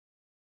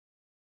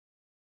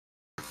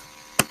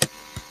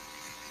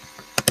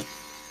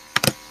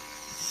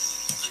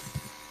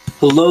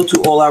Hello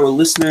to all our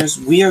listeners.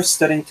 We are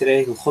studying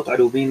today Hilchot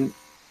Eruvin,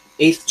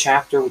 8th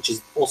chapter, which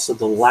is also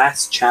the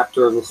last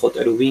chapter of Hilchot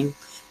Eruvin.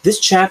 This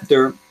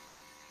chapter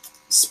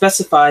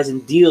specifies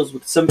and deals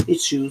with some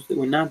issues that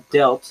were not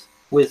dealt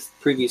with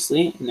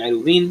previously in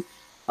Eruvin.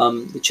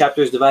 The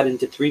chapter is divided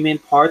into three main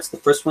parts. The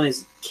first one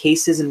is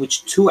cases in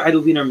which two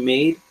Eruvin are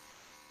made,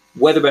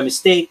 whether by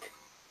mistake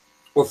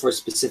or for a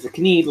specific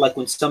need, like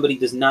when somebody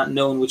does not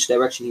know in which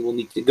direction he will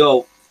need to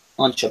go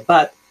on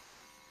Shabbat.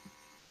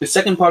 The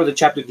second part of the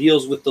chapter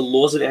deals with the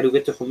laws of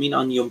Eruvei Techumin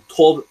on Yom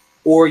Tov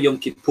or Yom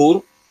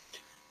Kippur,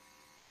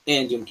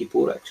 and Yom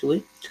Kippur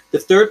actually. The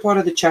third part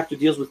of the chapter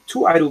deals with two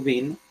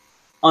Eruvin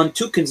on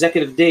two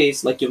consecutive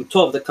days, like Yom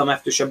Tov, that come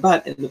after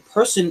Shabbat, and the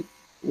person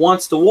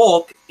wants to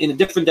walk in a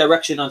different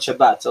direction on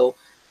Shabbat. So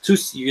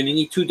you're going to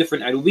need two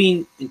different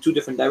Eruvin in two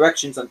different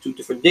directions on two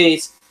different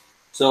days.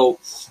 So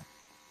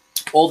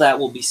all that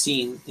will be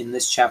seen in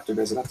this chapter,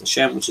 Be'ezrat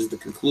Hashem, which is the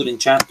concluding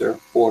chapter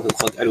for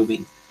Hilchot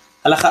Eruvin.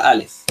 Halacha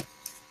Aleph.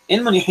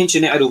 אין מניחין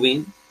שני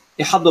עירובין,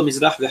 אחד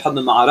במזרח ואחד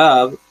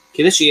במערב,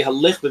 כדי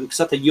שיהלך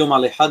במקצת היום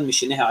על אחד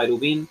משני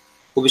העירובין,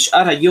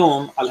 ובשאר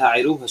היום על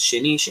העירוב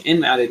השני,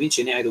 שאין מערבין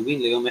שני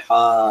עירובין ליום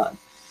אחד.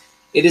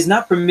 It is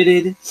not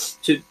permitted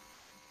to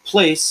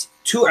place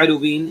two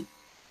עירובין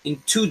in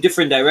two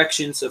different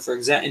directions, so for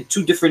example, in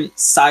two different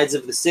sides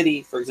of the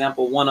city, for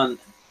example, one on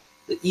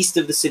the east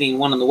of the city and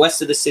one on the west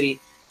of the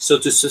city, so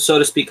to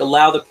speak,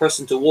 allow the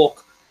person to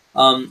walk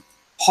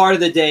part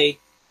of the day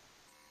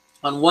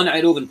on one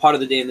Eruv and part of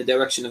the day in the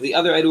direction of the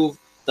other Eruv,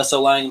 thus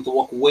allowing him to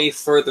walk way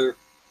further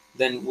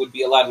than would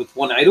be allowed with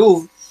one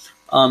Eruv,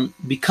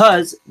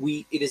 because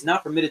it is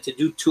not permitted to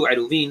do two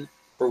Eruvin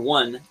for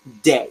one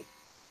day.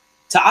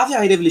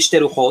 Somebody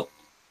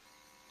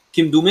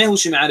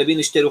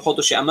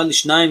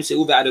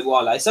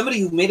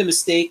who made a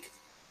mistake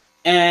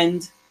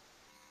and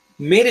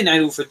made an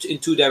Eruv in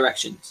two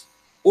directions,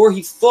 or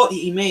he thought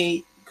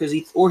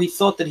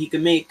that he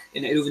could make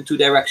an Eruv in two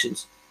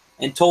directions,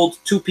 and told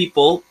two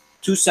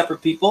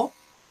separate people,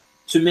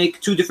 to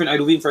make two different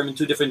Eruvin for him in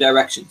two different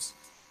directions.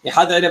 For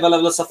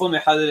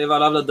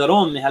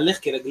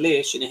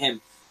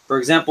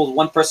example,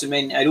 one person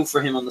made an Eruv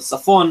for him on the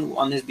Safon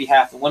on his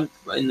behalf, and one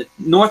in the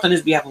north on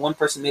his behalf, and one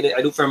person made an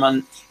Eruv for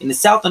him in the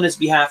south on his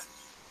behalf.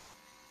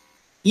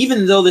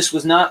 Even though this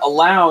was not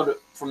allowed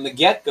from the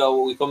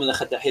get-go, we call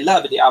it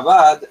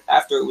the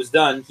after it was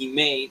done, he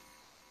may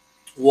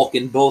walk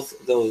in both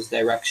those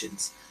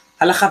directions.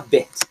 Halacha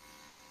Bet.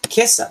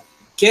 Kesa.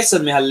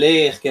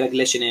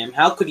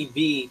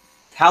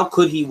 How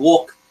could he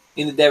walk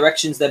in the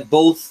directions that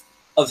both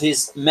of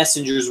his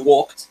messengers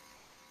walked?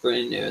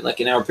 Like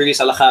in our previous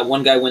halakha,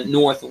 one guy went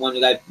north and one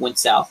guy went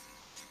south.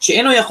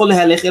 He may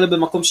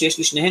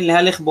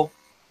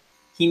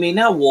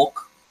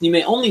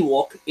only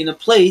walk in a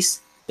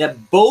place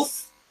that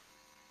both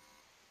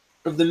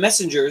of the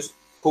messengers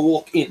could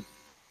walk in.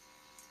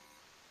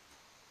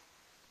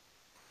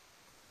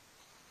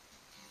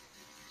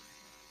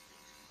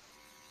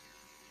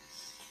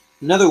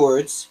 In other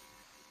words,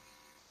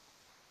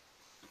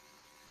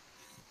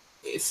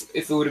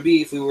 if we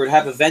were to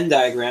have a Venn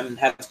diagram and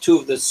have two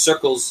of the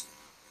circles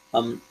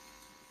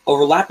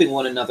overlapping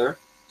one another,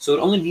 so it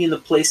would only be in the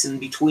place in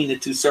between the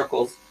two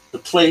circles, the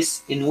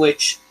place in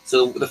which,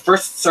 so the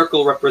first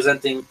circle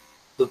representing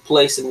the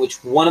place in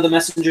which one of the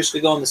messengers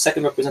could go, and the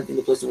second representing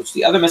the place in which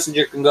the other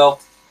messenger can go,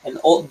 and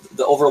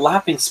the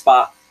overlapping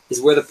spot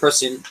is where the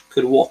person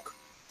could walk.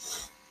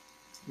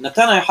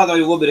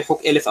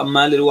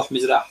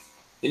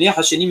 הניח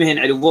השני מהן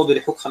עירובו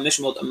ברחוק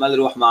 500 אמה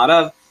לרוח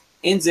מערב,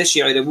 אין זה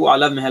שיערבו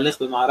עליו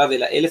מהלך במערב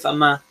אלא 1,000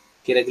 אמה,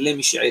 כרגלי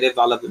מי שעירב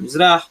עליו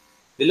במזרח,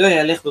 ולא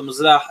יהלך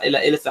במזרח אלא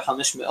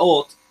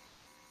 1,500,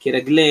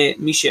 כרגלי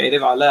מי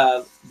שעירב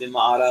עליו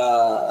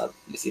במערב.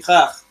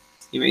 לפיכך,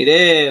 אם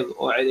עירב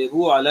או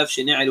עירבו עליו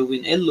שני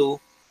עירובין אלו,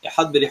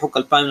 אחד ברחוק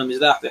 2,000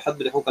 למזרח ואחד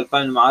ברחוק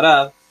 2,000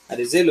 למערב,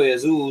 הרי זה לא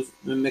יזוז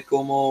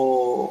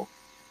ממקומו.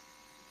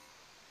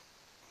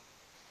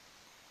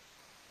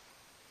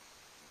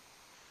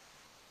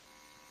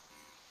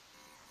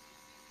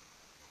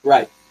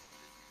 Right.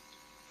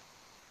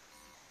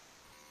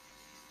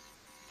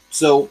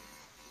 So,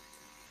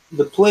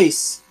 the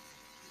place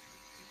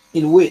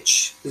in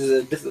which, this is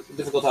a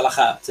difficult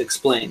halakha to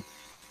explain.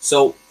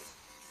 So,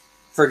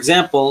 for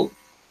example,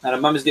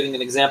 Rambam is giving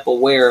an example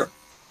where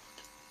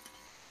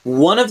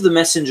one of the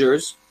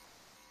messengers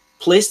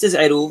placed his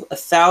Eruv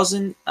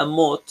 1,000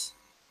 amot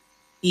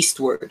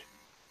eastward,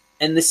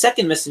 and the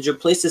second messenger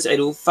placed his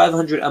Eruv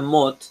 500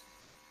 amot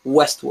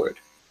westward.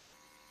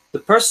 The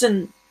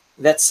person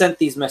that sent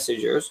these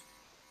messengers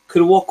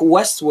could walk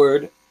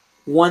westward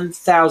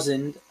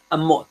 1,000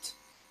 amot.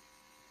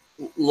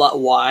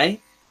 Why?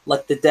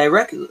 Like the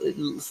direct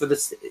for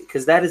this,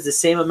 because that is the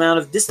same amount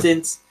of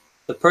distance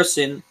the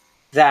person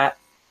that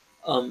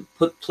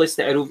placed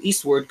the Eruv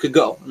eastward could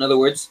go. In other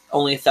words,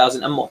 only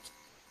 1,000 amot.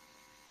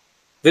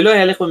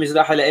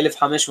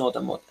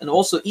 And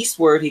also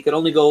eastward, he could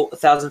only go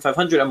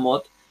 1,500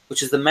 amot,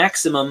 which is the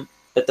maximum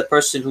that the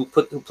person who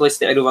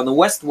placed the Eruv on the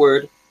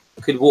westward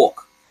could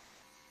walk.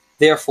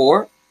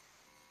 Therefore,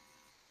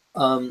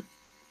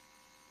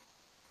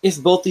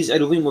 if both these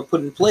Eruvim were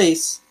put in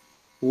place,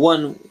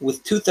 one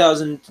with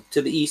 2,000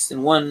 to the east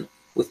and one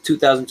with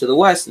 2,000 to the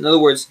west. In other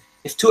words,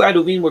 if two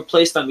Eruvim were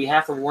placed on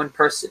behalf of one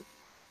person,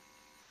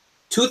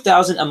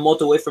 2,000 amot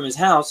away from his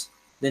house,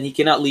 then he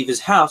cannot leave his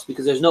house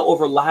because there's no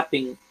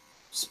overlapping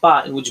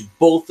spot in which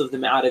both of the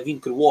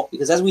Me'arevim could walk.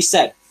 Because as we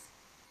said,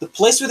 the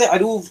place where the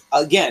Eruv,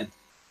 again,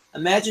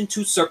 imagine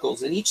two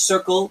circles. In each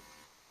circle,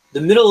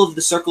 the middle of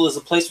the circle is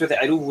the place where the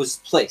Eruv was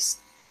placed.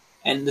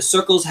 And the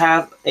circles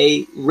have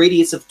a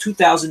radius of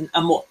 2,000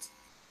 amot.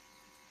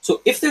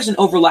 So if there's an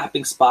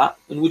overlapping spot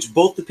in which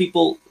both the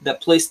people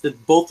that placed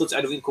both those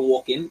Eruvim could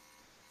walk in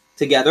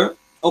together,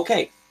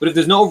 okay. But if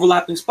there's no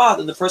overlapping spot,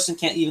 then the person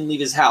can't even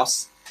leave his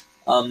house.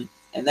 And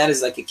that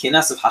is like a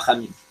kenas of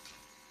Hachamim.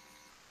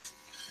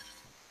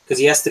 Because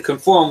he has to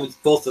conform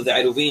with both of the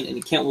Eruvim, and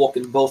he can't walk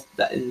in both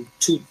in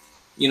two,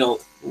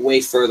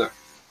 way further.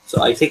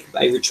 So I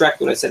retract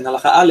what I said in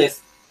Halacha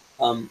Aleph.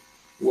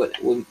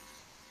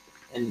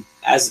 And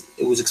as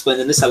it was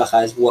explained in this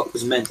Halacha is what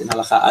was meant in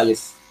Halacha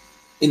Aleph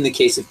in the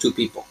case of two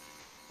people.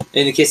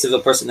 In the case of a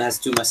person that has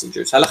two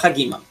messengers. Halacha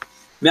Gimel.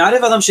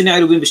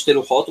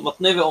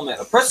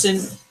 A person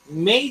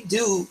may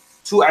do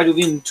two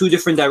Eruvim in two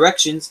different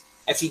directions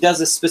if he does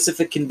a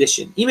specific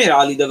condition. He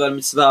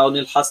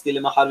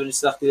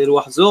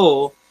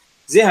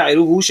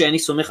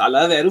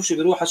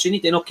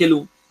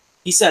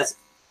says,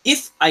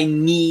 if I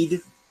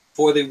need,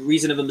 for the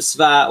reason of a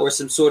mitzvah or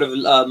some sort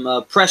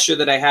of pressure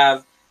that I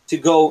have to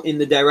go in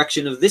the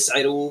direction of this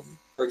Eruv,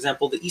 for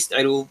example, the east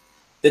Eruv,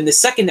 then the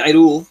second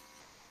Eruv,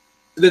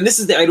 then this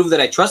is the Eruv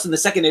that I trust, and the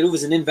second Eruv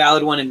is an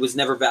invalid one and was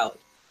never valid.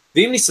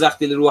 He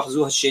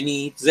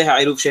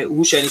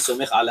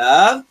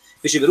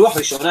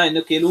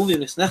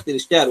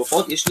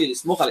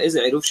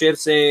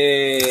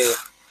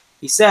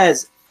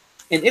says,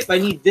 and if I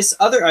need this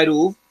other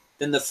Eruv,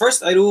 then the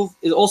first Eruv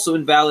is also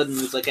invalid and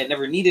was like I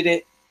never needed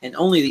it, and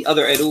only the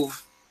other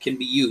Eruv can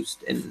be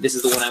used, and this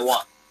is the one I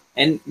want.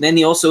 And then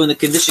he also in the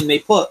condition may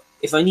put,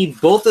 if I need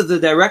both of the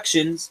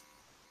directions,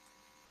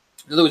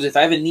 in other words, if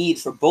I have a need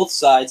for both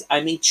sides,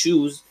 I may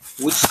choose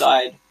which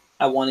side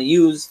I want to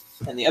use,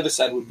 and the other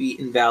side would be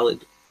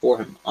invalid for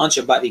him. On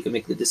Shabbat, he can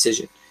make the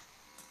decision.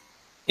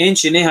 In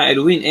Shnei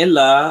ha'Eruvin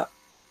ella,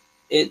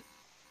 it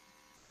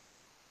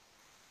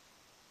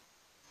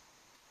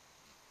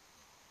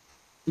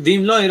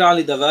ואם לא אירע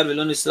לי דבר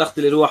ולא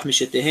נסלחתי לרוח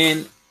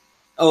משתיהן,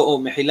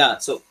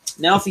 מחילה. So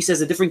now if he says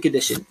a different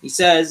condition, he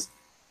says,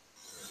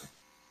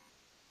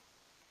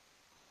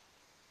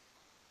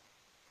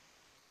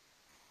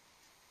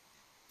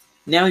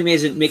 now he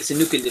makes a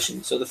new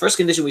condition. So the first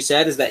condition we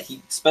said is that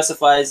he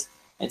specifies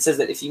and says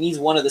that if he needs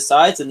one of the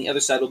sides, then the other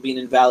side will be an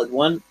invalid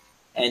one,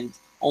 and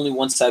only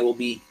one side will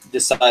be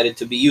decided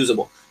to be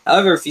usable.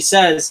 However, if he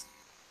says,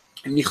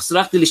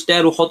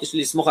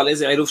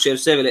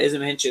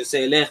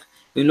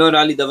 ואם לא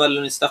ראה לי דבר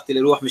לא נסלחתי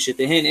לרוח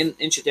משתיהן,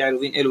 אין שתי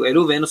עירובין אלו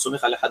אלו, ואינו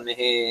סומך על אחד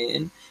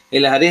מהן,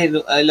 אלא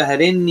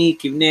הריני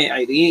כבני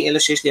עירי, אלא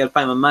שיש לי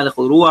 2,000 אמה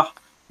לכל רוח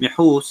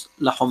מחוץ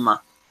לחומה.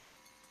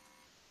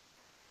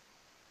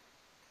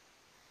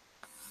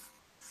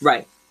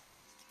 Right.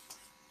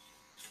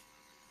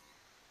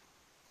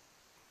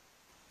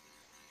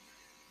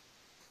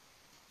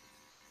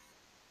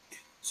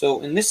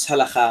 So in this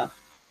halacha,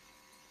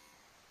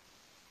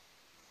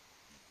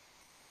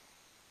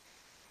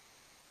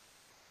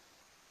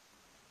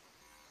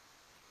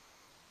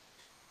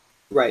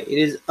 right, it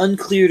is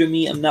unclear to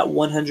me, I'm not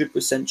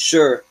 100%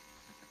 sure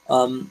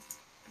on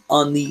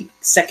the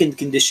second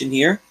condition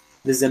here.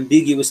 This is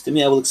ambiguous to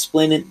me. I will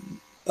explain it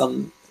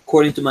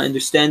according to my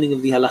understanding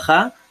of the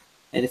halacha.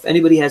 And if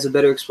anybody has a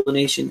better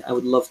explanation, I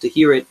would love to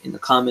hear it in the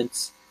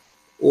comments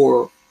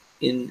or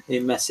in a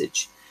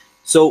message.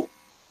 So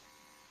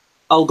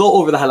I'll go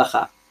over the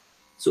halacha.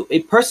 So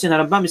a person,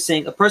 Rambam is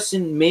saying, a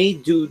person may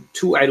do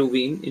two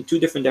Eruvim in two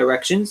different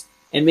directions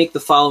and make the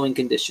following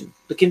condition.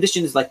 The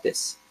condition is like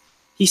this.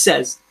 He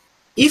says,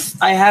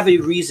 if I have a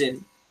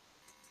reason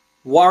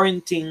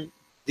warranting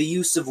the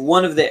use of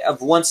one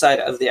side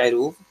of the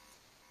Eruv,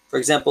 for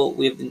example,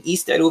 we have an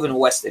east Eruv and a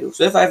west Eruv.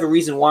 So if I have a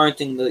reason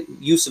warranting the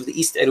use of the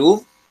east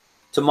Eruv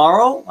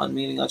tomorrow,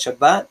 meaning on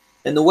Shabbat,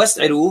 then the west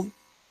Eruv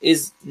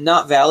is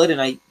not valid,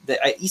 and the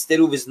east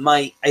Eruv is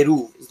my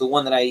Eruv, is the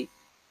one that I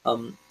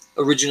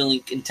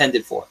originally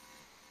intended for.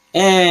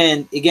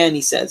 And again,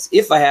 he says,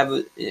 if I have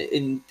a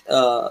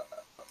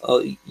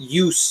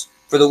use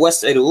for the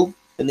west Eruv,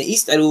 then the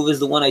east Eruv is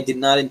the one I did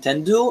not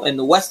intend to, and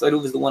the west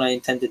Eruv is the one I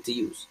intended to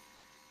use.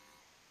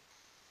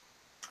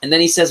 And then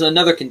he says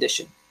another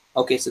condition.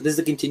 Okay, so this is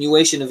the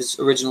continuation of his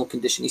original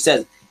condition. He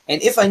says,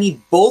 and if I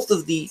need both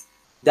of the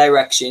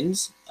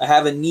directions, I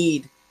have a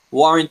need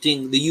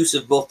warranting the use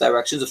of both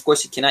directions. Of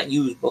course, he cannot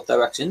use both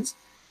directions,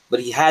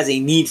 but he has a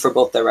need for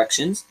both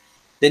directions.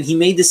 Then he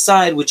may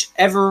decide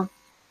whichever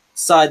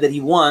side that he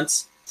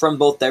wants from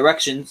both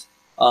directions.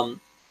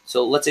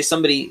 So let's say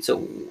so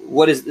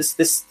what is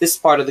this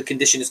part of the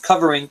condition is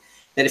covering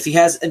that if he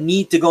has a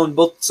need to go on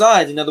both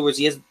sides, in other words,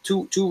 he has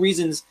two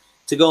reasons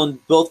to go on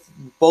both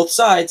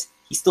sides,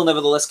 he still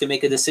nevertheless can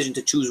make a decision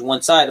to choose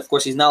one side. Of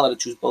course, he's not allowed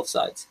to choose both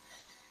sides.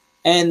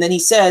 And then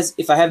he says,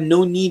 if I have no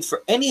need for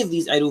any of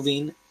these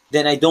Iruvin,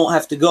 then I don't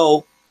have to go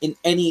in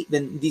any,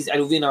 then these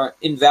Iruvin are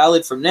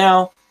invalid from now,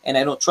 and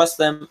I don't trust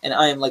them, and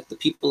I am like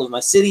the people of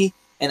my city,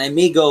 and I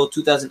may go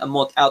 2,000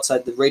 amot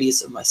outside the radius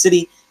of my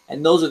city, and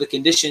those are the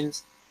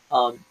conditions.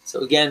 So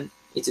again,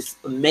 it's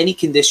many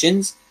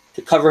conditions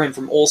to cover him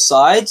from all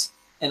sides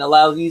and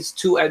allow these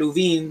two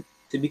Iruvin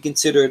to be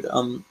considered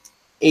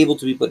able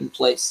to be put in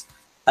place.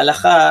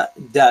 Halacha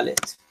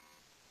dalet.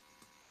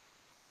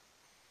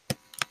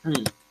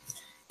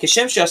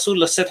 כשם שאסור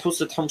לשאת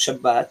חוץ לתחום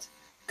שבת,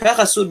 כך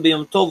אסור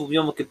ביום טוב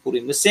וביום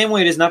הכיפורים. The same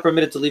way it is not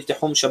permitted to leave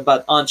תחום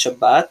Shabbat on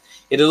Shabbat,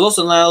 it is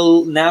also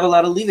not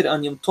allowed to leave it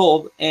on Yom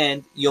Tov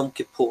and Yom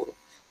Kippur.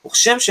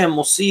 וכשם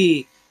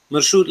שמוציא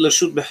מרשות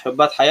לרשות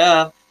בשבת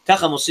חייב,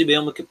 ככה מוציא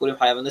ביום הכיפורים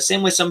חייב. In the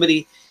same way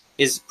somebody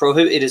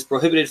it is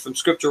prohibited from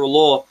scriptural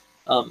law,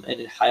 and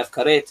in Hayav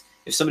Karet,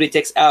 if somebody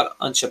takes out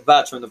on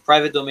Shabbat from the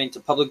private domain to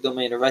public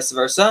domain or vice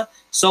versa,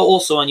 so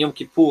also on Yom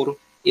Kippur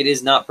it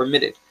is not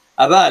permitted.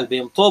 However, on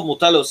Yom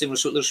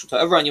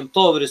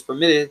Tov it is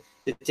permitted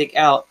to take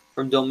out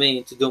from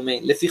domain to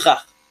domain. Therefore,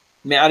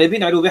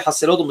 Eruvi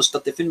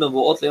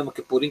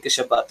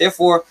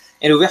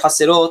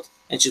Haserot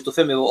and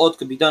Shitufei Mevo'ot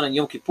could be done on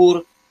Yom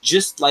Kippur,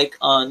 just like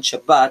on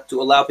Shabbat,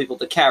 to allow people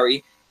to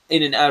carry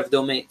in and out of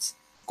domains.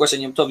 Of course, on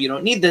Yom Tov you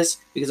don't need this,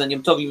 because on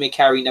Yom Tov you may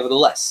carry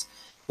nevertheless.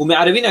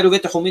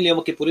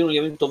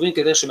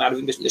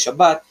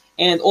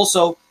 And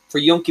also, for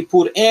Yom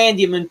Kippur and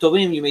Yom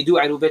Tovim, you may do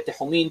Aruvei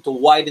Tehumin to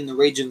widen the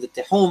range of the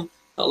Tehum,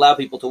 to allow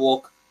people to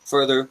walk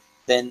further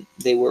than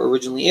they were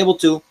originally able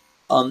to,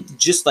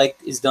 just like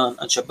is done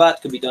on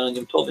Shabbat, could be done on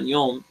Yom Tov and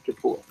Yom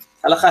Kippur.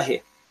 Halacha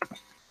he.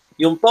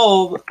 Yom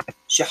Tov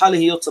shehal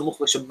hiyot samuch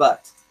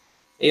l'Shabbat.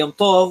 A Yom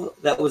Tov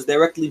that was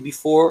directly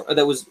before, or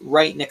that was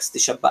right next to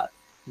Shabbat.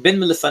 Ben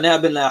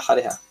milifanea ben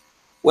la'achareha.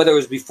 Whether it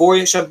was before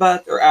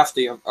Shabbat or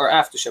after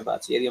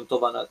Shabbat. So you had Yom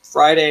Tov on a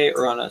Friday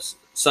or on a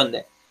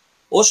Sunday.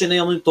 Or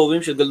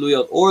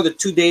the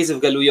 2 days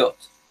of Galuyot.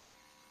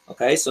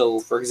 Okay, so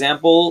for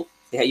example,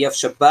 you have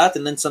Shabbat,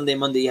 and then Sunday,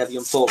 Monday you have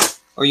Yom Tov.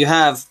 Or you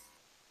have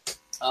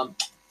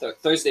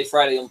Thursday,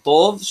 Friday Yom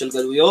Tov, Shel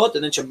Galuyot,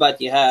 and then Shabbat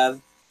you have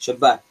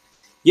Shabbat.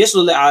 יש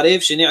לו לערב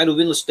שני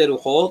עירובין לשתי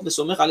רוחות,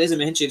 וסומך על איזה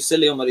מהן שירצה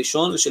ליום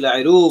הראשון, ושל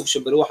העירוב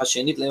שברוח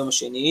השנית ליום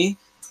השני,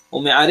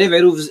 ומערב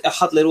עירוב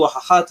אחת לרוח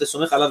אחת,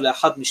 וסומך עליו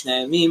לאחת משני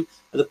הימים.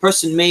 The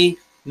person may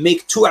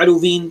make 2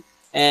 עירובין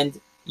and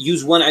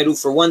use one iruv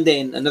for one day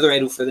and another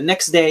iruv for the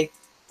next day.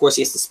 Of course,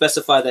 he has to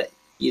specify that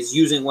he is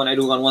using one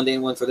iruv on one day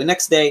and one for the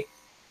next day.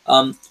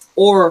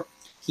 Or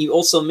he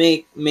also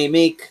may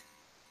make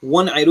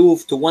one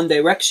iruv to one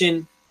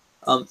direction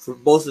for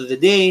both of the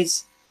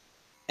days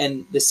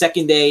and the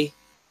second day.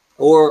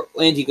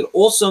 And he could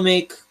also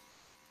make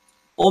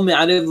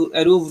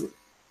iruv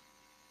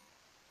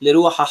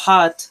לרוח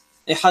אחת,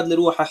 אחד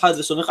לרוח אחד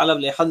וסומך עליו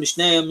לאחד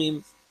משני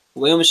הימים.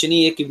 Sorry,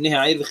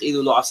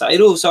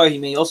 he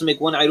may also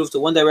make one iruv to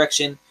one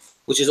direction,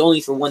 which is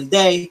only for one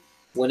day,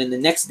 when in the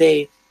next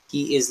day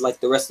he is like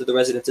the rest of the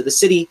residents of the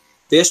city,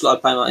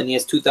 and he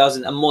has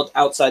 2,000 amot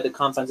outside the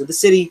confines of the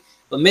city.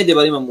 However,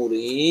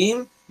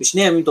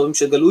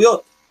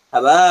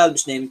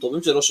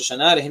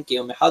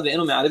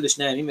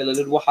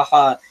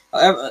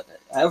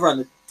 on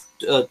the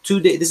 2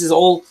 days, this is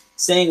all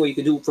saying what you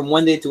could do from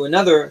one day to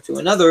another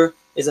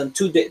is on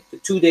 2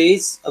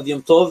 days of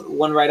Yom Tov,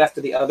 one right after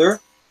the other,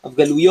 of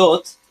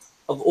Galuyot,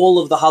 of all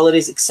of the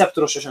holidays except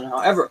Rosh Hashanah.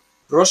 However,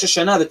 Rosh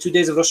Hashanah, the 2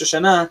 days of Rosh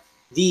Hashanah,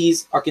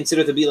 these are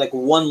considered to be like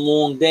one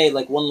long day,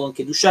 like one long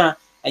Kedusha,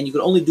 and you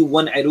can only do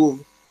one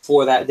Eruv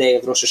for that day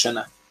of Rosh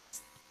Hashanah.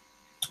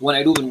 One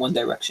Eruv in one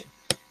direction.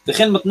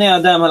 וכן מתנה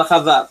אדם הלכה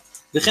ו'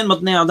 וכן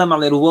מתנה אדם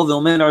על עירובו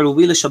ואומר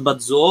עירובי לשבת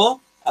זו,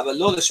 אבל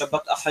לא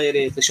לשבת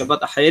אחרת,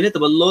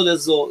 אבל לא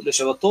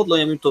לשבתות, לא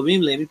ימים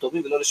טובים, לימים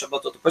טובים ולא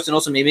לשבתות. The person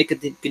also may make a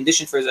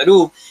condition for his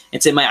Eruv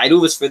and say, my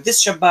Eruv is for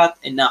this Shabbat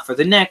and not for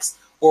the next,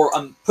 or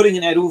I'm putting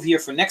an Eruv here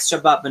for next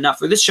Shabbat but not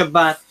for this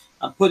Shabbat.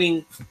 I'm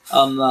putting,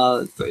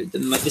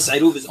 this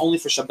Eruv is only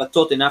for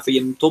Shabbatot and not for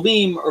Yom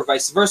Tovim, or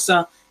vice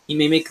versa. He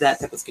may make that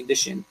type of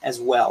condition as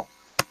well.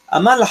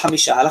 אמר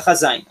לחמישה, הלכה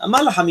זין,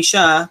 אמר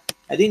לחמישה,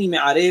 הדין היא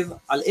מערב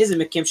על איזה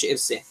מקם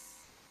שארסה.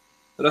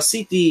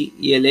 רציתי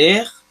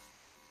ילך,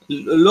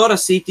 לא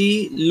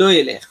רציתי לא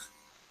ילך.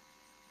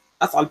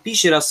 אף על פי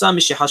שרצה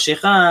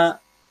משחשיכה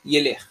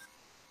ילך.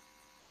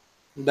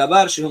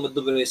 דבר שהוא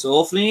מדוברי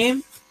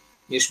סופרים,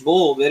 יש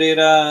בו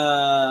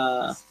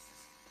ברירה.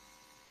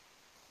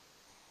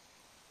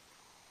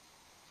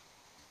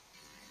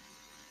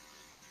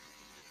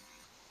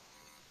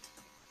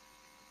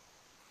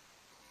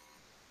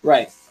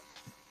 Right.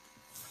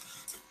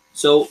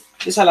 So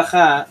this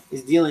halakha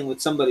is dealing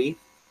with somebody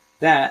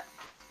that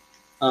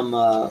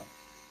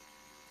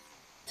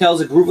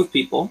tells a group of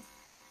people,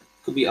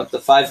 could be up to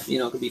 5,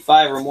 it could be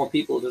 5 or more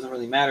people, it doesn't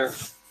really matter.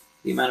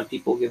 The amount of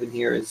people given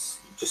here is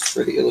just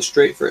for the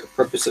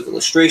purpose of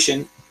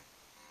illustration.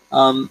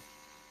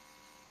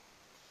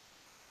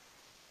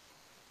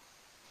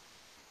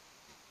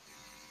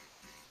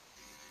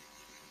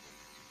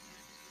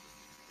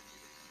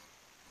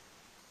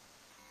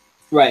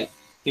 Right.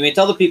 You may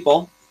tell the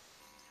people,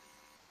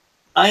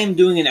 I am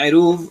doing an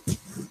Eruv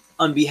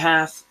on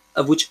behalf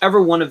of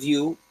whichever one of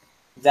you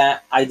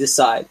that I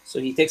decide. So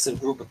he takes a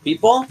group of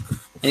people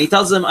and he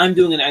tells them, I'm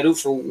doing an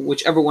Eruv for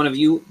whichever one of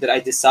you that I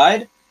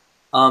decide.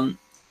 The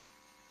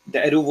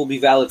Eruv will be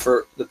valid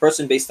for the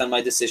person based on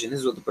my decision. This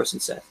is what the person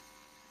said.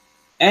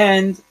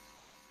 And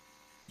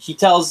he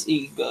tells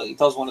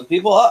one of the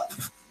people,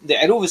 the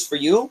Eruv is for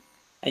you,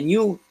 and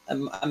you,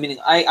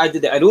 I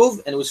did the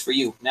Eruv and it was for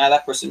you. Now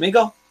that person may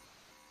go.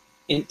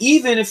 And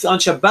even if on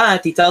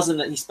Shabbat he tells him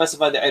that he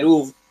specified the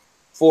Eruv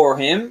for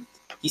him,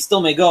 he still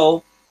may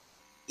go,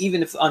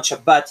 even if on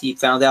Shabbat he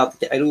found out that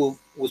the Eruv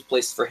was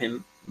placed for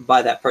him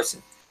by that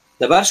person.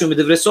 Because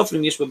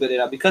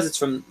it's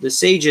from the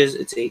sages,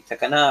 it's a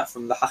takana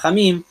from the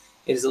Hachamim,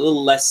 it is a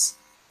little less,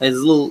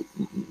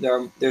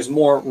 there's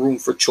more room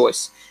for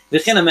choice.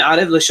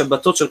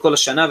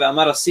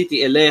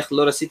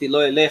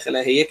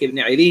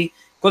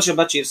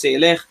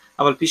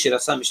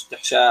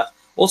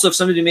 Also, if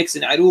somebody makes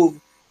an Eruv,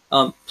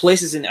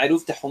 places an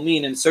Eruv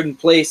Tehumin in a certain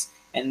place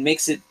and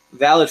makes it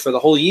valid for the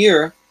whole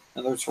year, in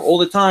other words, for all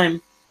the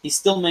time, he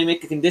still may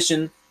make a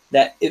condition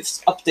that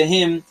it's up to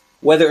him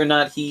whether or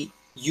not he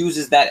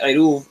uses that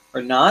Eruv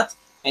or not.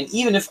 And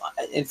even if,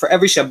 and for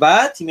every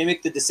Shabbat, he may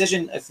make the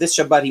decision if this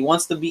Shabbat he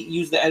wants to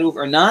use the Eruv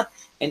or not.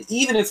 And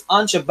even if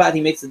on Shabbat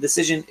he makes the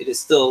decision, it is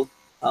still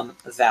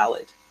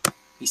valid.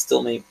 He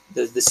still may,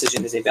 the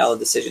decision is a valid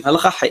decision.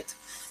 Halakha Hayt.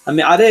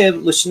 המערב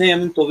לשני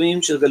ימים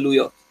טובים של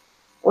גלויות,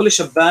 או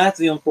לשבת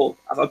ויום טוב,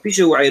 אף על פי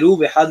שהוא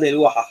עירוב אחד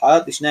לרוח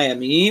אחת לשני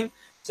הימים,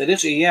 צריך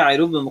שיהיה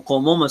עירוב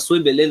במקומו מסוי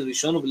בליל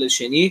ראשון ובליל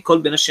שני, כל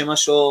בין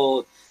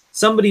השמשות.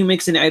 Somebody who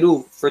makes an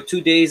عיرוב for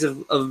 2 days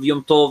of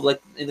Yom Tov,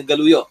 like in the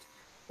Galuyot,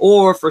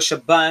 or for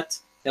Shabbat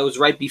that was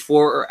right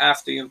before or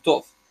after Yom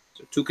Tov,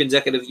 so 2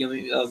 consecutive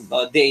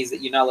days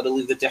that you're not allowed to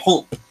leave the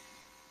Tehum.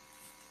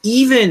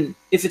 Even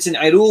if it's an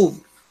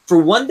عيرוב for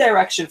one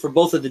direction for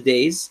both of the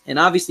days, and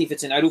obviously if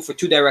it's an Eruv for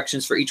 2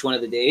 directions for each one of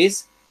the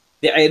days,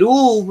 the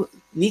Eruv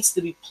needs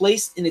to be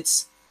placed in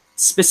its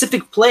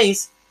specific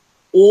place,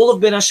 all of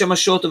Ben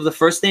HaShemashot of the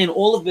first day and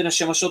all of Ben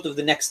HaShemashot of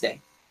the next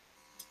day.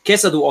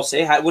 Kesadu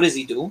Oseh, what does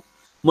he do?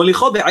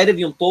 מוליכו בערב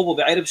יום טוב או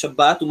בערב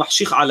שבת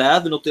ומחשיך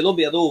עליו ונוטלו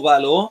בידו ובא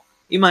לו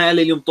אם היה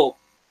ליל יום טוב.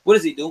 What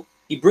does he do?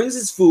 He brings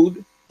his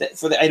food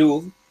for the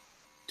Eruv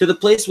to the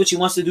place which he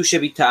wants to do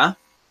Shevitah,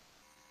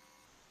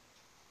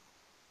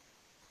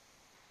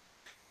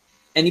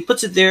 and he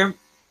puts it there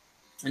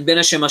in Ben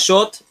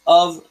HaShemashot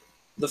of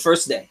the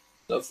first day.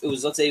 So if it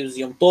was, let's say it was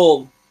Yom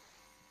Tov,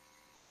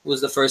 was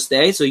the first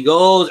day. So he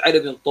goes,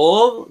 Erev Yom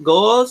Tov,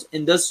 goes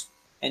and does,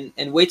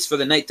 and waits for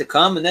the night to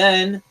come, and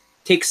then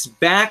takes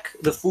back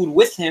the food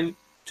with him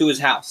to his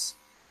house.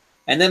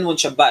 And then when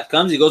Shabbat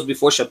comes, he goes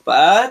before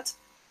Shabbat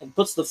and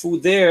puts the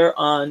food there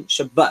on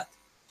Shabbat.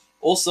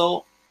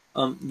 Also,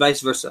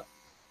 vice versa.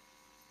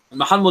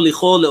 מחל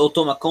מוליכו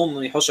לאותו מקום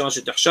ומניחו שמה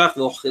שתחשך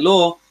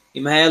ואוכלו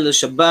אם היה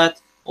לשבת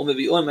או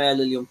מביאו אם היה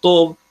ליום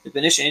טוב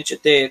מפני שאין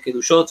שתי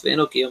קדושות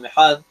ואינו כיום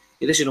אחד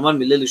כדי שנאמר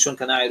מליל ראשון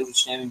קנה עירוב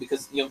לשני ימים,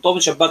 because Yom Tov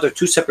and Shabbat are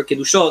 2 separate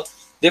kedushot,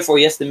 therefore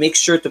he has to make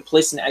sure to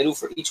place an עירוב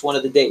for each one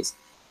of the days.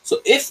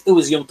 So if it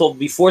was Yom Tov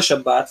before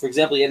Shabbat, for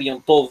example, he had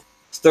Yom Tov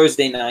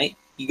Thursday night,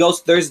 he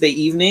goes Thursday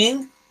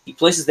evening, he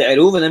places the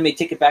عירוב and then may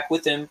take it back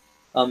with him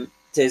to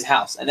his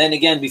house. And then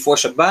again before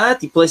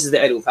Shabbat, he places the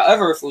عירוב.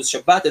 However, if it was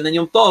Shabbat and then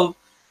Yom Tov,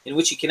 in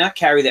which he cannot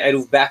carry the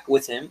عيرוב back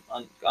with him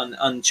on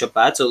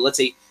Shabbat, so let's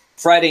say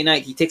Friday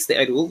night he takes the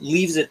عيرוב,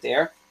 leaves it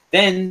there,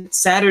 then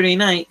Saturday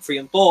night for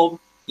Yom Tov,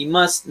 he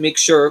must make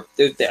sure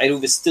that the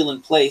عيرוב is still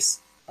in place,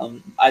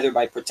 either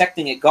by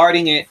protecting it,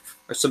 guarding it,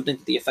 or something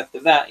to the effect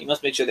of that. He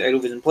must make sure the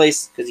عيرוב is in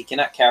place because he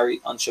cannot carry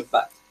on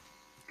Shabbat.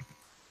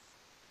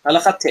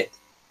 הלכה ט'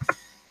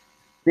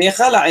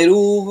 ויאכל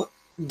העירוב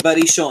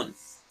בראשון,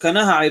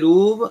 קנה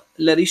העירוב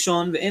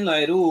לראשון ואין לו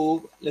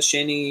עירוב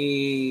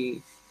לשני.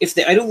 If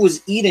the عيرוב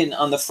was eaten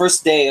on the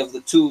first day of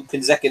the 2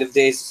 consecutive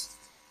days,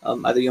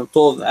 either Yom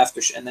Tov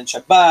after and then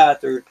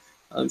Shabbat, or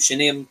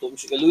Shnei Yom Tov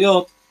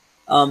Galuyot,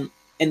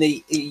 and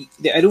the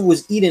عيرוב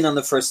was eaten on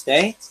the first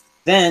day,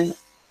 then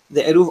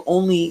the עירוב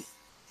only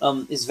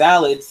is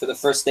valid for the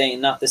first day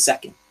and not the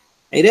second.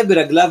 עירב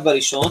ברגליו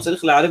בראשון,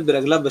 צריך לערב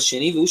ברגליו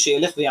בשני, והוא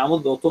שילך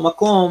ויעמוד באותו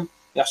מקום,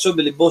 ויחשוב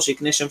בליבו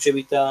שיקנה שם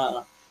שביתה.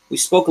 We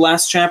spoke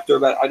last chapter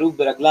about עירוב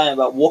ברגליים,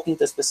 about walking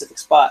to a specific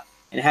spot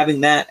and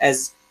having that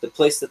as the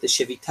place that the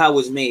Shevitah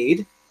was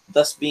made,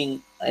 thus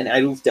being an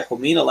עירוב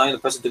תחומין, allowing the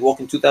person to walk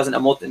in 2,000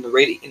 amot in the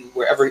radius, in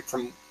wherever,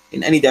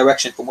 in any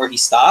direction from where he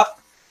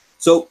stopped.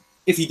 So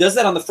if he does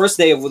that on the first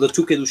day of the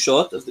 2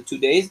 kedushot of the 2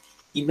 days,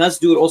 he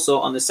must do it also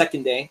on the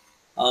second day,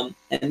 and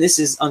this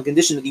is on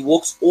condition that he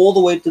walks all the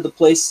way to the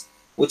place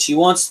which he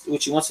wants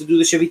to do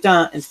the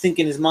Shevitah, and think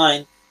in his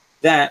mind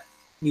that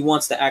he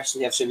wants to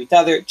actually have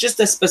Shevitah there, just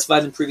as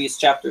specified in previous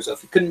chapters. So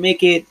if he couldn't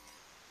make it,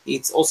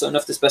 it's also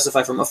enough to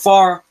specify from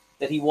afar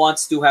that he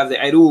wants to have the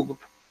عيرוב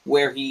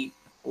where he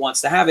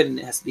wants to have it, and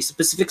it has to be a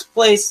specific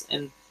place.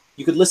 And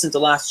you could listen to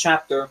last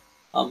chapter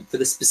for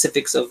the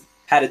specifics of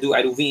how to do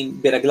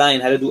عيروبين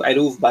برجلين, how to do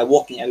عيروب by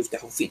walking عيروب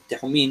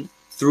تحومين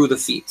through the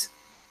feet.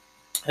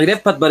 עירב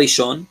פת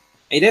בראשון,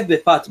 עירב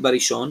בפת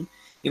בראשון,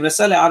 אם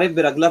רצה לערב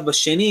ברגליו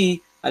בשני,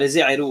 הרי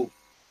זה עירוב.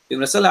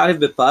 אם רצה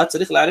לערב בפת,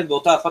 צריך לערב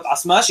באותה הפת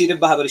עצמה שעירב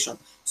בה בראשון.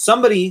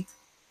 Somebody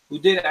who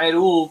did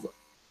עירוב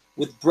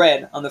with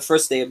bread on the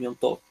first day of Yom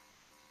Tov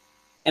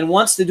and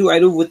wants to do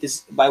עירוב with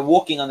this by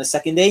walking on the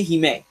second day, he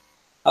may.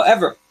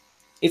 However,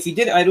 if he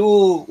did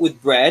עירוב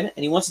with bread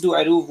and he wants to do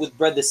עירוב with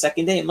bread the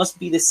second day, it must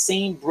be the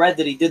same bread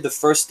that he did the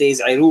first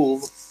day's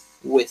עירוב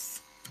with.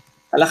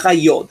 הלכה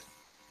יוד.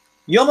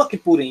 יום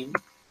הכיפורים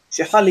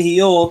שחל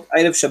להיות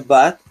ערב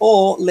שבת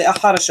או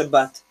לאחר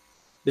השבת.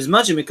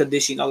 בזמן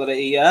שמקדשין על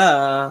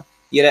ראייה,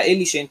 יראה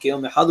לי שאין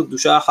כיום אחד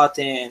וקדושה אחת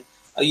הן.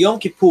 A Yom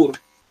Kippur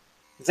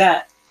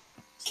that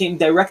came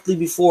directly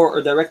before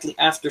or directly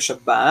after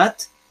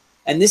Shabbat,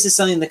 and this is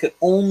something that could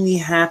only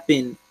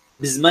happen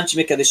בזמן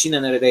שמקדשין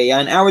על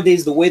ראייה. In our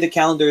days, the way the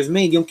calendar is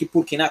made, Yom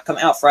Kippur cannot come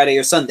out Friday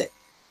or Sunday.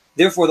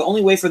 Therefore, the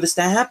only way for this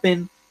to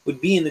happen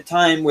would be in the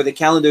time where the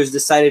calendar is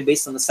decided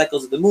based on the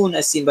cycles of the moon,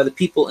 as seen by the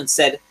people, and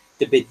said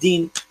to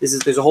Bedin.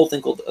 There's a whole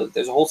thing called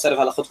there's a whole set of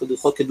halachot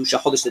kedusha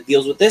chodesh that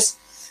deals with this.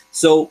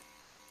 So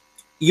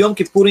Yom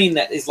Kippurim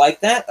that is like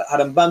that.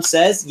 Harambam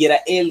says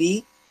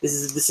Yera'eli. This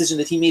is a decision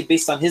that he made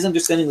based on his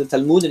understanding of the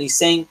Talmud, and he's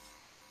saying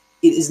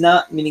it is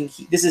not meaning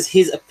this is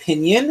his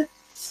opinion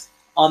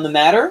on the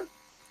matter.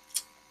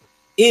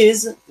 Is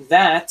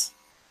that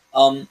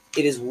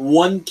it is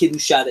one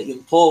kedusha that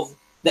Yom Tov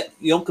that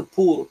Yom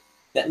Kippur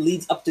that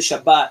leads up to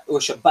Shabbat, or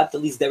Shabbat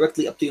that leads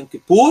directly up to Yom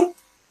Kippur,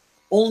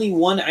 only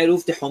one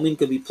Eruv Tehomim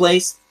could be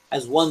placed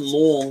as one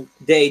long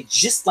day,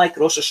 just like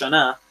Rosh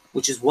Hashanah,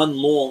 which is one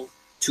long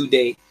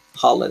 2-day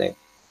holiday.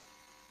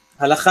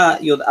 הלכה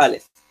י"א.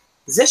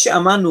 זה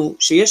שאמרנו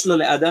שיש לו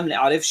לאדם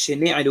לערב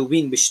שני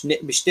עירובין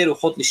בשתי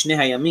רוחות לשני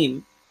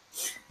הימים,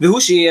 והוא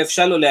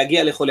שיאפשר לו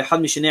להגיע לכל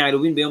אחד משני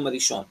העירובין ביום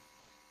הראשון.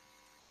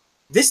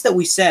 This that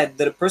we said,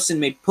 that a person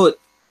may put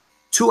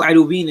two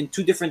Arubin in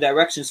two different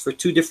directions for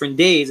 2 different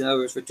days, in other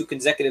words, for 2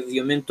 consecutive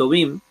Yomim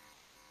Tovim,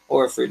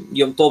 or for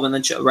Yom Tov and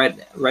then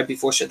right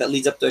before that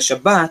leads up to a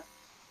Shabbat,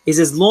 is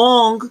as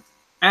long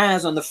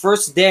as on the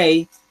first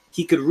day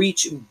he could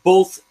reach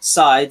both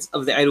sides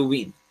of the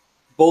Arubin,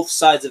 both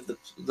sides of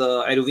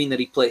the Arubin that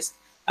he placed.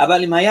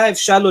 אבל אם היה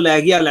אפשר לו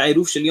להגיע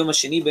לעירוב של יום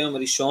השני ביום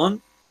הראשון,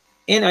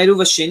 אין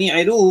עירוב השני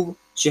עירוב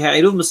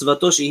שהעירוב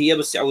מסוותו שיהיה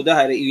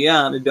בסעודה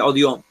הראויה מבעוד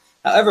יום.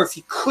 However, if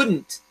he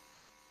couldn't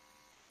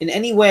in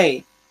any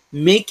way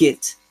make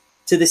it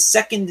to the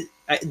second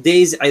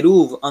day's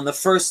Iruv on the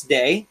first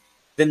day,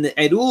 then the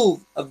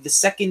Iruv of the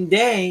second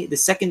day, the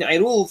second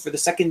Iruv for the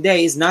second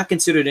day is not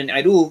considered an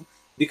Iruv,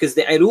 because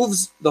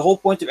the whole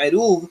point of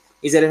Iruv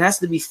is that it has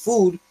to be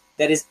food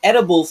that is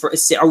edible for a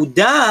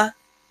Sa'udah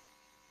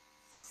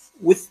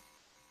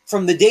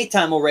from the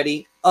daytime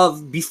already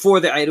of before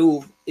the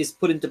Iruv is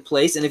put into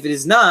place, and if it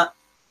is not,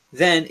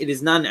 then it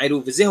is not an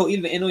Iruv.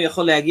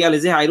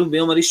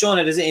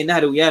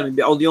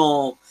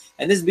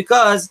 And this is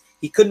because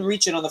he couldn't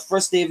reach it on the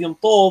first day of Yom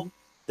Tov,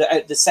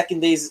 the second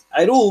day's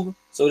Iruv,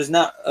 so it is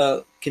not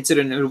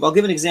considered an Iruv. I'll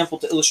give an example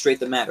to illustrate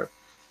the matter.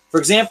 For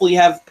example, you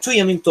have 2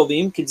 Yomim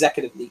Tovim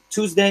consecutively,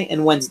 Tuesday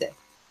and Wednesday.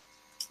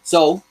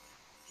 So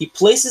he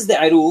places the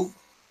Iruv,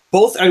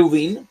 both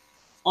Iruvim,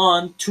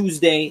 on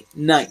Tuesday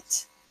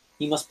night.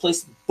 He must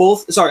place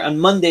on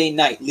Monday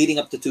night leading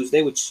up to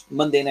Tuesday, which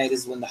Monday night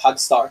is when the Hag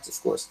starts, of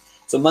course.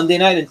 So Monday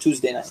night and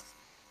Tuesday night.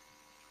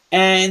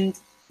 And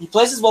he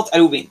places both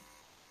Iruvim.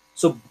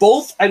 So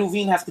both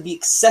Iruvim have to be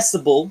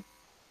accessible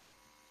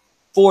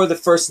for the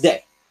first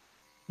day.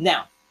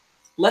 Now,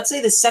 let's say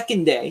the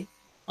second day,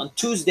 on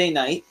Tuesday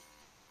night,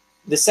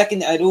 the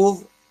second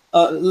Iruv,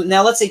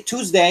 now let's say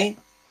Tuesday,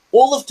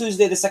 all of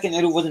Tuesday, the second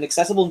Iruv wasn't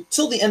accessible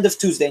until the end of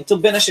Tuesday, until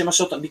Ben Hashem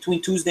Hashotam,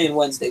 between Tuesday and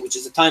Wednesday, which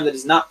is a time that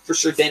is not for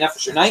sure day, not for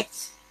sure night.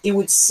 It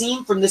would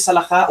seem from this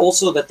halakha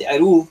also that the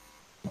Iruv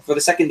for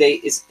the second day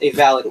is a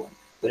valid one.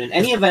 But in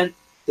any event,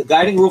 the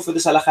guiding rule for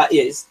this halakha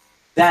is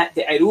that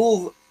the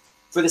Iruv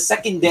for the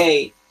second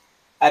day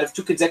out of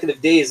 2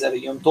 consecutive days, out of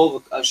Yom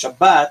Tov,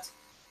 Shabbat,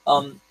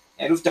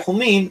 Iruv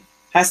Tehumim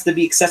has to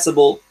be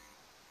accessible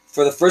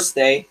for the first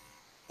day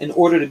in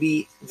order to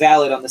be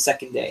valid on the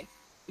second day,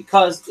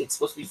 because it's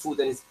supposed to be food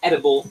that is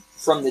edible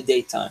from the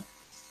daytime.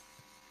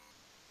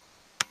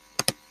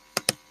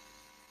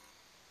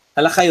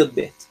 Halakha Yod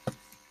Bet.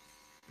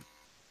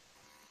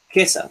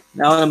 Kesar.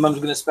 Now I'm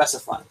going to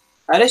specify.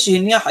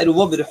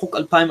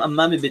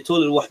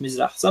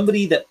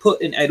 Somebody that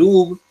put an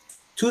Irub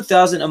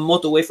 2,000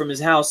 amot away from his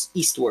house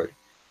eastward.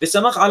 And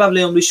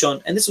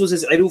this was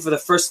his Irub for the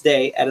first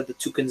day out of the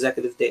 2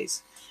 consecutive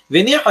days.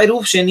 And he put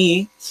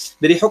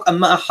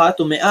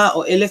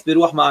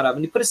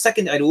a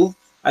second Irub,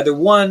 either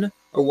 1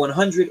 or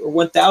 100 or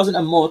 1,000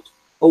 amot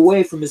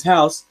away from his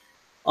house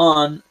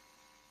on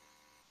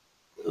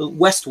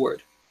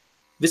westward.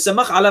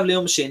 וסמך עליו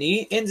ליום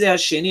שני, אין זה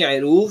השני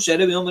עירוב,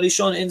 שהרי ביום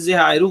הראשון אין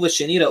זה העירוב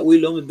השני ראוי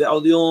לו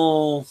מבעוד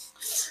יום.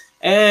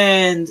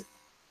 And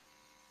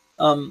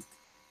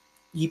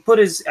he put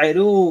his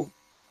עירוב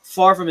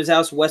far from his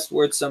house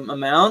westward some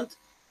amount,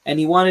 and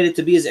he wanted it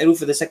to be his עירוב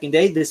for the second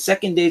day. The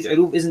second day's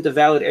עירוב isn't a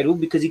valid עירוב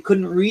because he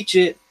couldn't reach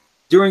it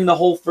during the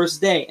whole first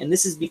day. And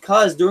this is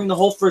because during the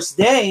whole first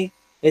day,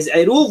 his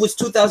Eruv was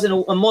 2,000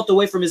 amot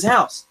away from his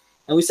house.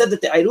 And we said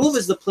that the Eruv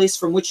is the place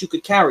from which you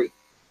could carry.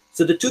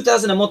 So the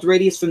 2,000 amot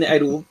radius from the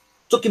Eruv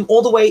took him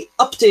all the way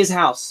up to his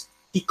house.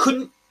 He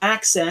couldn't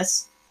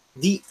access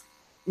the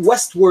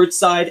westward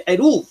side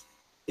Eruv.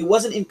 It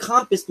wasn't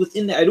encompassed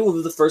within the Eruv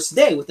of the first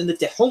day, within the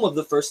Tehum of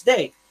the first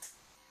day.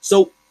 So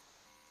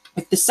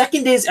if the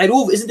second day's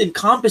Eruv isn't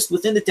encompassed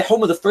within the Tehum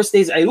of the first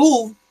day's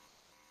Eruv,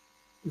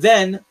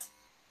 then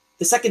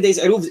the second day's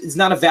Eruv is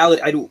not a valid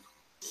Eruv.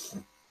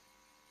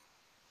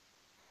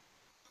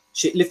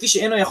 So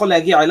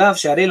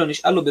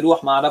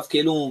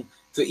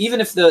even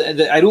if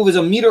the Eruv is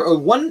a meter or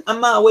 1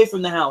 amma away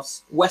from the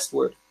house,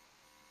 westward,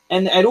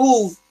 and the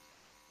Eruv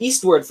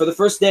eastward for the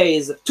first day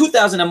is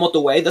 2,000 amot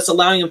away, thus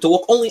allowing him to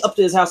walk only up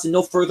to his house and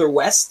no further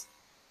west,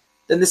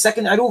 then the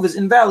second Eruv is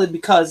invalid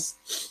because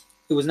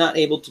it was not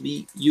able to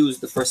be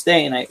used the first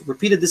day. And I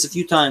repeated this a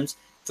few times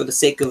for the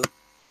sake of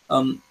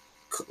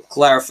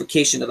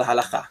clarification of the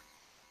halakha.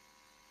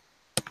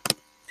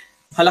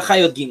 הלכה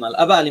י"ג,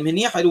 אבל אם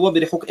הניח עירובו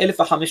בריחוק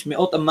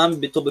 1,500 אמה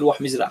מביתו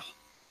ברוח מזרח,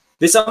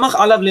 וסמך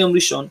עליו ליום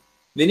ראשון,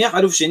 והניח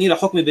עירוב שני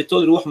רחוק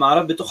מביתו לרוח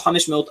מערב בתוך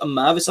 500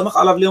 אמה, וסמך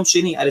עליו ליום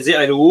שני, הרי זה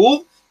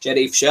עירוב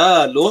שהרי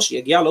אפשר לו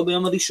שיגיע לו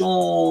ביום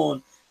הראשון.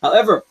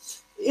 However,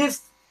 if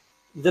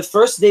the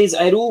first day's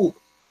עירוב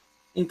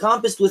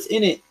encompassed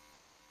within it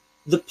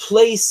the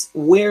place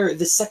where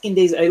the second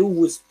day's Eruv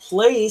was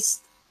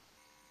placed,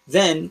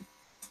 then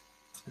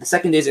the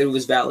second day's Eruv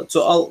is valid.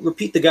 So I'll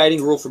repeat the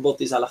guiding rule for both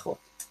these halachot.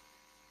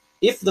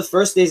 If the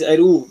first day's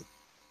Eruv,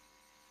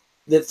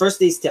 the first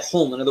day's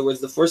Tehum, in other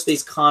words, the first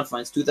day's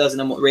confines, 2,000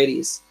 amot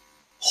radius,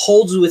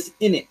 holds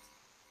within it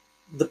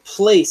the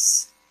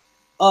place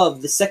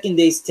of the second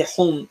day's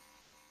Tehum,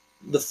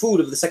 the food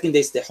of the second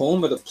day's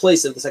Tehum, or the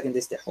place of the second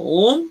day's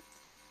Tehum,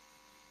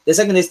 the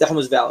second day's Tehum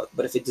is valid.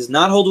 But if it does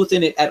not hold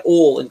within it at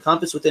all,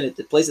 encompass within it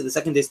the place of the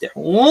second day's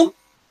Tehum,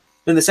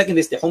 then the second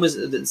day's Tehum is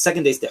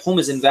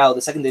invalid.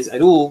 The second day's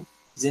Eruv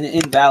is an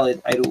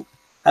invalid Eruv.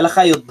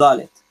 Halakha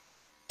Yud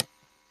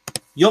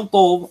Yom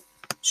Tov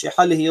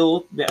שיחל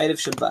להיות בערב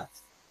שבת.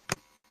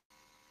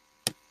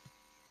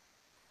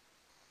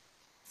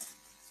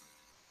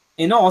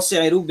 אינו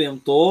עושה עירוב ביום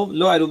טוב,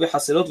 לא עירובי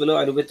חסרות ולא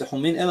עירובי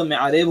תחומין, אלא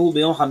מערבהו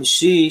ביום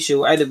חמישי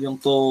שהוא ערב יום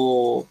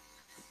טוב.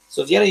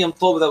 So if you had a Yom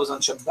Tov that was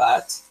on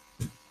Shabbat,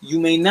 you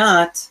may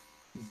not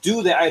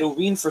do the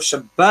Iruvin for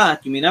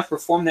Shabbat, you may not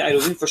perform the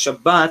Iruvin for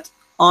Shabbat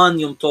on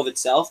Yom Tov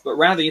itself, but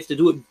rather you have to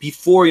do it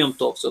before Yom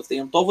Tov. So if the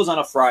Yom Tov was on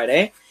a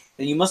Friday,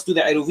 then you must do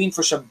the Iruvin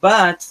for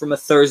Shabbat from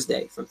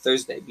Thursday,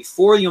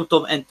 before Yom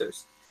Tov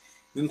enters.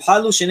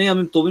 Also,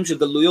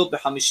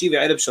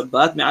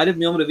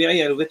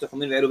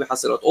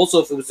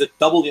 if it was a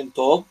double Yom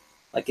Tov,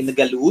 like in the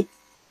Galut,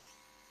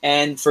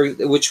 and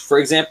for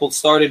example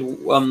started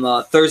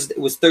Thursday,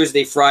 was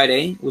Thursday,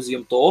 Friday was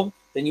Yom Tov,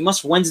 then you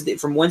must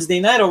from Wednesday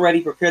night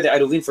already prepare the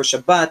Iruvin for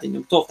Shabbat and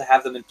Yom Tov to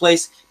have them in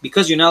place,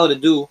 because you're not allowed to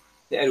do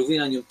the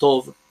Iruvin on Yom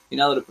Tov. You're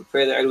not allowed to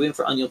prepare the Iruvin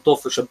on Yom Tov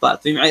for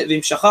Shabbat.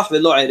 ואם שכח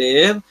ולא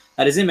ערב,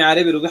 הרי זה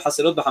מערב עירובי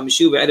חסרות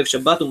בחמישי ובערב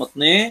שבת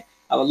ומתנה,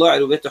 אבל לא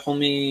עירובי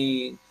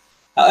תחומין.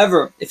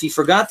 However, if he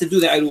forgot to do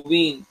the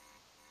Iruvin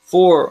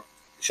for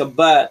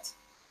Shabbat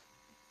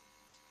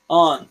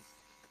on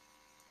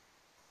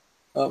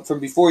from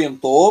before Yom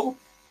Tov,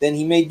 then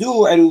he may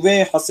do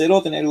Eruve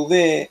Haserot and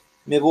Eruve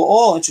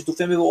Mevo'ot and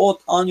Shetufei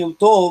Mevo'ot on Yom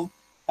Tov.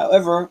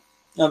 However,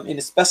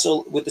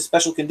 with the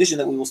special condition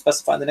that we will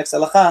specify in the next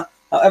halakha.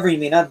 However, he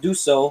may not do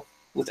so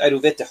with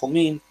Eruve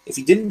Tehumin. If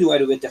he didn't do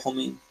Eruve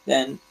Tehumin,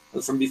 then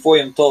from before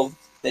Yom Tov,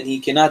 then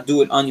he cannot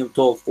do it on Yom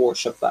Tov for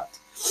Shabbat.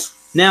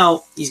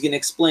 Now he's going to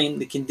explain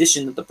the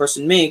condition that the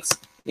person makes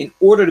in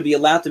order to be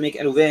allowed to make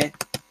Eruve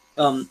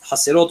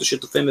Haserot or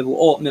Shetufei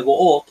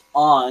Mevo'ot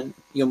on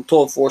Yom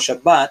Tov for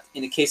Shabbat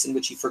in a case in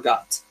which he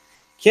forgot.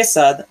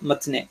 Kesad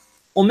matne.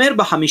 Omer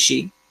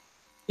b'hamishi.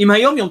 Im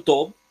hayom Yom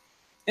Tov.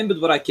 Em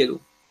b'dvarai kelu.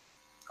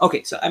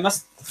 Okay, so I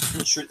must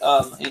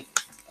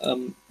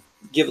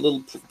give a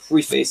little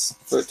preface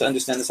to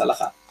understand this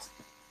halakha.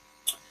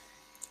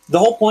 The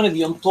whole point of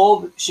Yom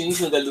Tov Sheni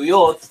Shel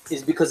Galuyot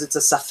is because it's a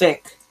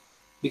safek,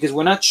 because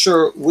we're not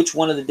sure which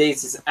one of the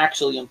days is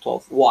actually Yom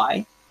Tov.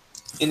 Why?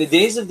 In the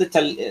days of the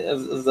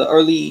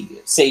early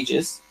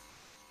sages,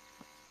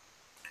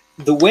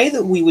 the way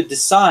that we would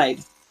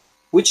decide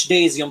which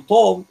day is Yom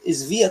Tov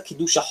is via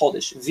Kiddush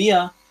HaChodesh,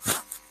 via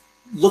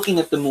looking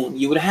at the moon.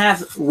 You would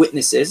have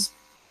witnesses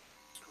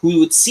who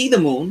would see the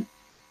moon,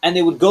 and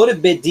they would go to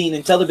Beit Din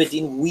and tell the Beit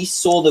Din, we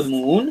saw the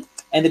moon,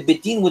 and the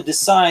Beit Din would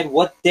decide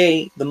what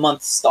day the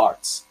month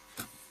starts.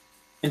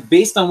 And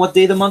based on what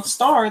day the month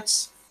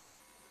starts,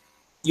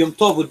 Yom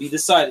Tov would be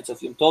decided. So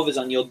if Yom Tov is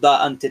on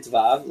Yoda and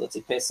Tetvav, let's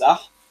say Pesach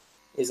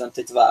is on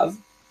Tetvav,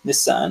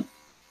 Nisan,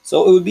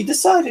 so it would be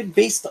decided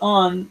based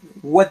on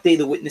what day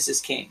the witnesses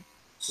came.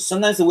 So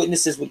sometimes the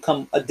witnesses would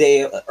come a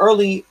day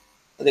early,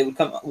 they would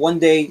come one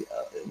day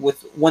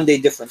with 1 day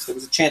difference. There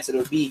was a chance that it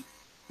would be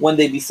 1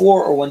 day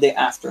before or 1 day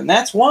after. And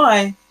that's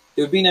why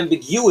there would be an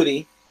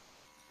ambiguity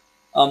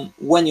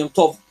when Yom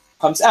Tov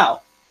comes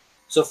out.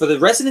 So for the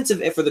residents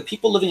for the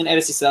people living in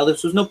Eretz Yisrael,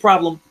 this was no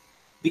problem,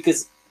 because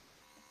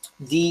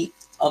the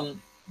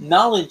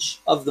knowledge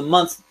of the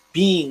month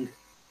being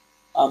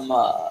of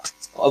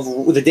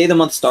the day the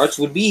month starts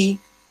would be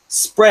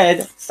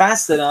spread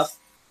fast enough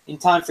in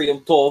time for Yom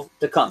Tov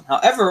to come.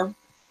 However,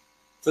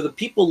 for the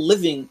people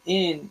living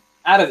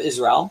out of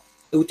Israel,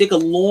 it would take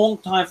a long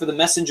time for the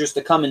messengers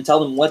to come and tell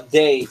them what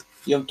day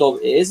Yom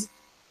Tov is,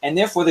 and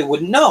therefore they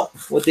wouldn't know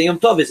what day Yom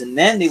Tov is, and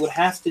then they would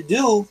have to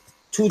do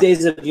 2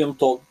 days of Yom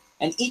Tov,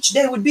 and each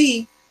day would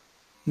be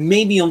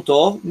maybe Yom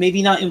Tov,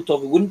 maybe not Yom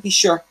Tov. We wouldn't be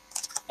sure.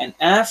 And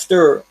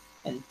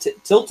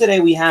till today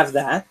we have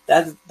that.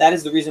 That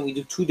is the reason we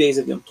do 2 days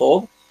of Yom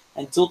Tov.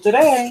 Until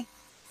today,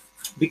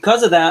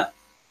 because of that,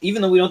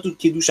 even though we don't do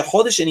Kiddush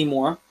HaChodesh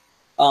anymore,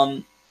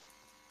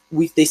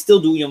 they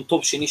still do Yom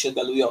Tov Sheni Shel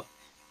Galuyot.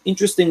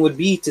 Interesting would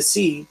be to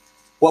see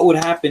what would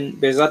happen,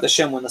 Be'ezrat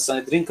Hashem, when the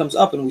Sanhedrin comes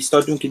up and we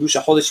start doing Kiddush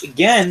HaChodesh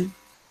again,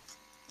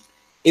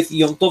 if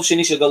Yom Tov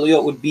Sheni Shel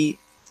Galuyot would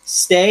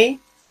stay,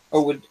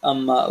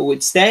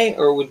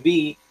 or would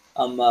be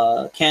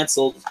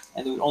canceled,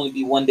 and there would only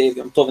be 1 day of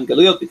Yom Tov and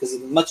Galuyot, because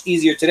it's much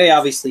easier today,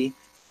 obviously,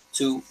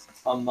 to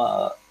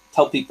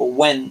tell people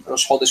when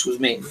Rosh Chodesh was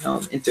made,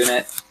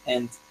 internet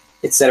and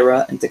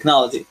etc. and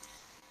technology.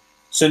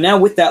 So now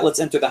with that, let's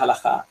enter the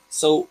halakha.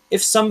 So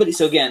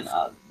again,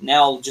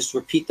 now I'll just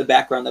repeat the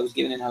background that was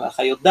given in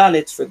halakha Yod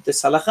Dalet for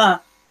this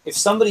halakha. If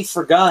somebody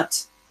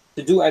forgot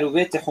to do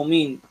Eruvei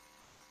Tehumin,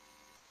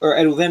 or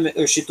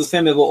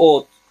Shitufei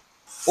Mevo'ot,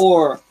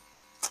 or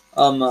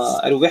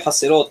Eruvei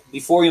Haserot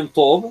before Yom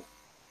Tov,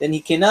 then he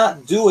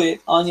cannot do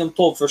it on Yom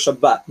Tov for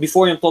Shabbat.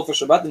 Before Yom Tov for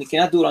Shabbat, then he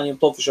cannot do it on Yom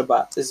Tov for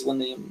Shabbat. This is when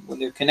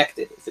they're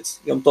connected, if it's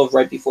Yom Tov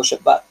right before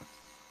Shabbat.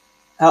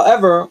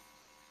 However,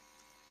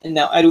 and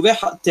now Eruvei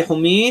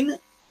Tehumin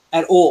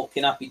at all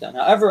cannot be done.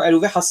 However,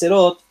 Eruvei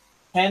Haserot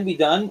can be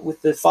done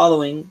with the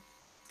following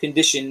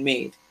condition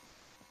made.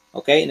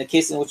 Okay, in the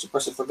case in which the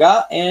person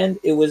forgot and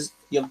it was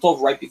Yom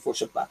Tov right before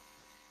Shabbat.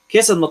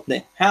 Kesed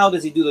Motneh. How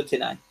does he do the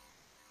Tenai?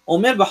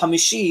 Omer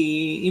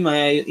בחמישי,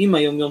 אם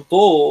היום יום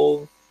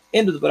טוב,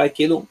 אין בדברי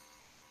כלום.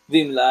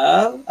 ואם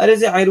לאו, הרי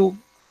זה עירוב.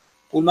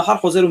 ולמחר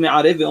חוזר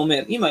ומערב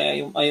ואומר, אם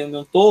היום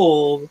יום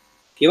טוב,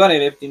 כבר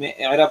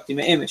ערבתי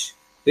מאמש.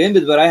 ואין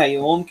בדברי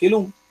היום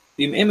כלום.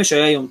 ואם אמש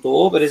היה יום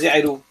טוב, הרי זה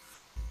עירוב.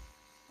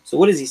 So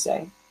what does he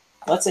say?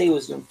 Let's say it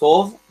was Yom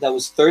Tov, that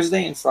was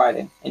Thursday and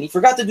Friday. And he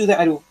forgot to do the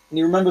Eruv, and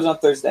he remembers on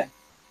Thursday.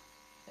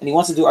 And he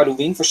wants to do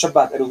Eruvin for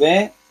Shabbat.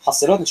 Eruvei,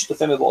 Haserot, and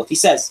Shitufei Mevo'ot. He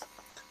says,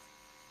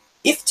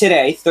 if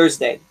today,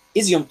 Thursday,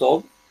 is Yom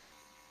Tov,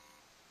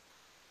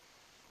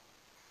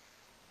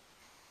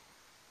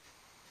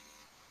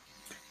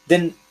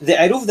 then the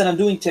Eruv that I'm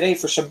doing today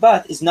for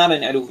Shabbat is not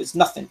an Eruv, it's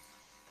nothing.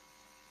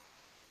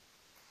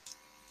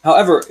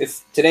 However,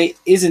 if today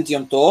isn't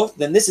Yom Tov,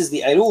 then this is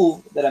the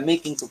Eruv that I'm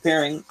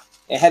preparing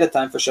ahead of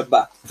time for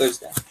Shabbat,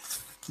 Thursday.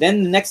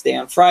 Then the next day,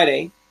 on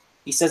Friday,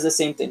 he says the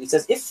same thing. He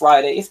says, if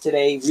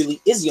today really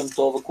is Yom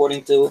Tov,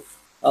 according to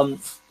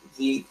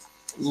the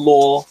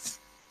law,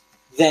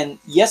 then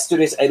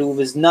yesterday's Eruv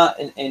is not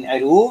an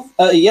Eruv.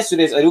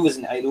 Yesterday's Eruv is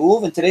an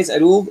Eruv, and today's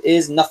Eruv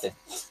is nothing.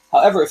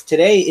 However, if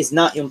today is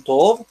not Yom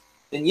Tov,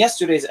 then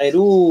yesterday's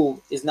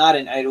Eruv is not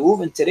an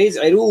Eruv, and today's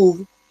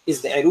Eruv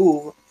is the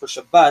Eruv for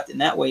Shabbat. In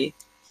that way,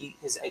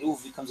 his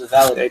Eruv becomes a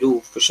valid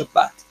Eruv for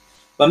Shabbat.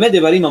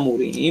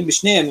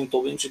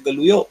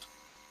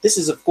 This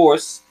is, of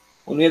course,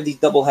 when we have these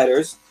double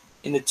headers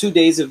in the 2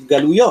 days of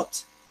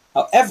Galuyot.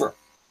 However,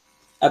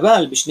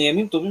 however, in the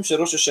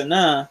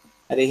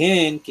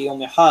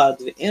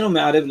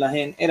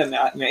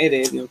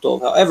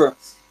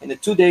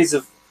 2 days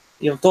of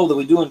Yom Tov that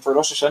we do for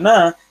Rosh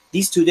Hashanah,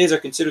 these 2 days are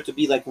considered to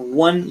be like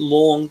one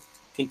long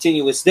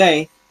continuous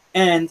day,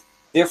 and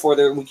therefore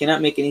we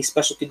cannot make any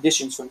special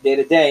conditions from day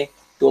to day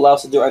to allow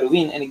us to do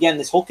Eruvin. And again,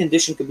 this whole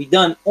condition could be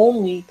done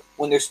only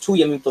when there's 2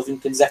 Yom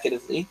Tovim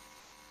consecutively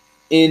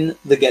in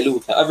the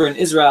Galut. However, in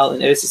Israel,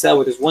 in Eretz Yisrael,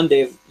 where there's 1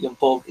 day of Yom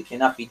Tov, it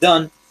cannot be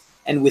done.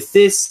 And with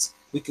this,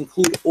 we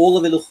conclude all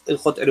of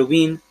Ilchot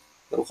Eruvin.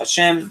 Baruch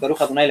Hashem, Baruch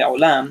Adonai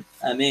Le'olam,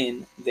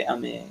 Amen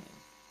ve'amen.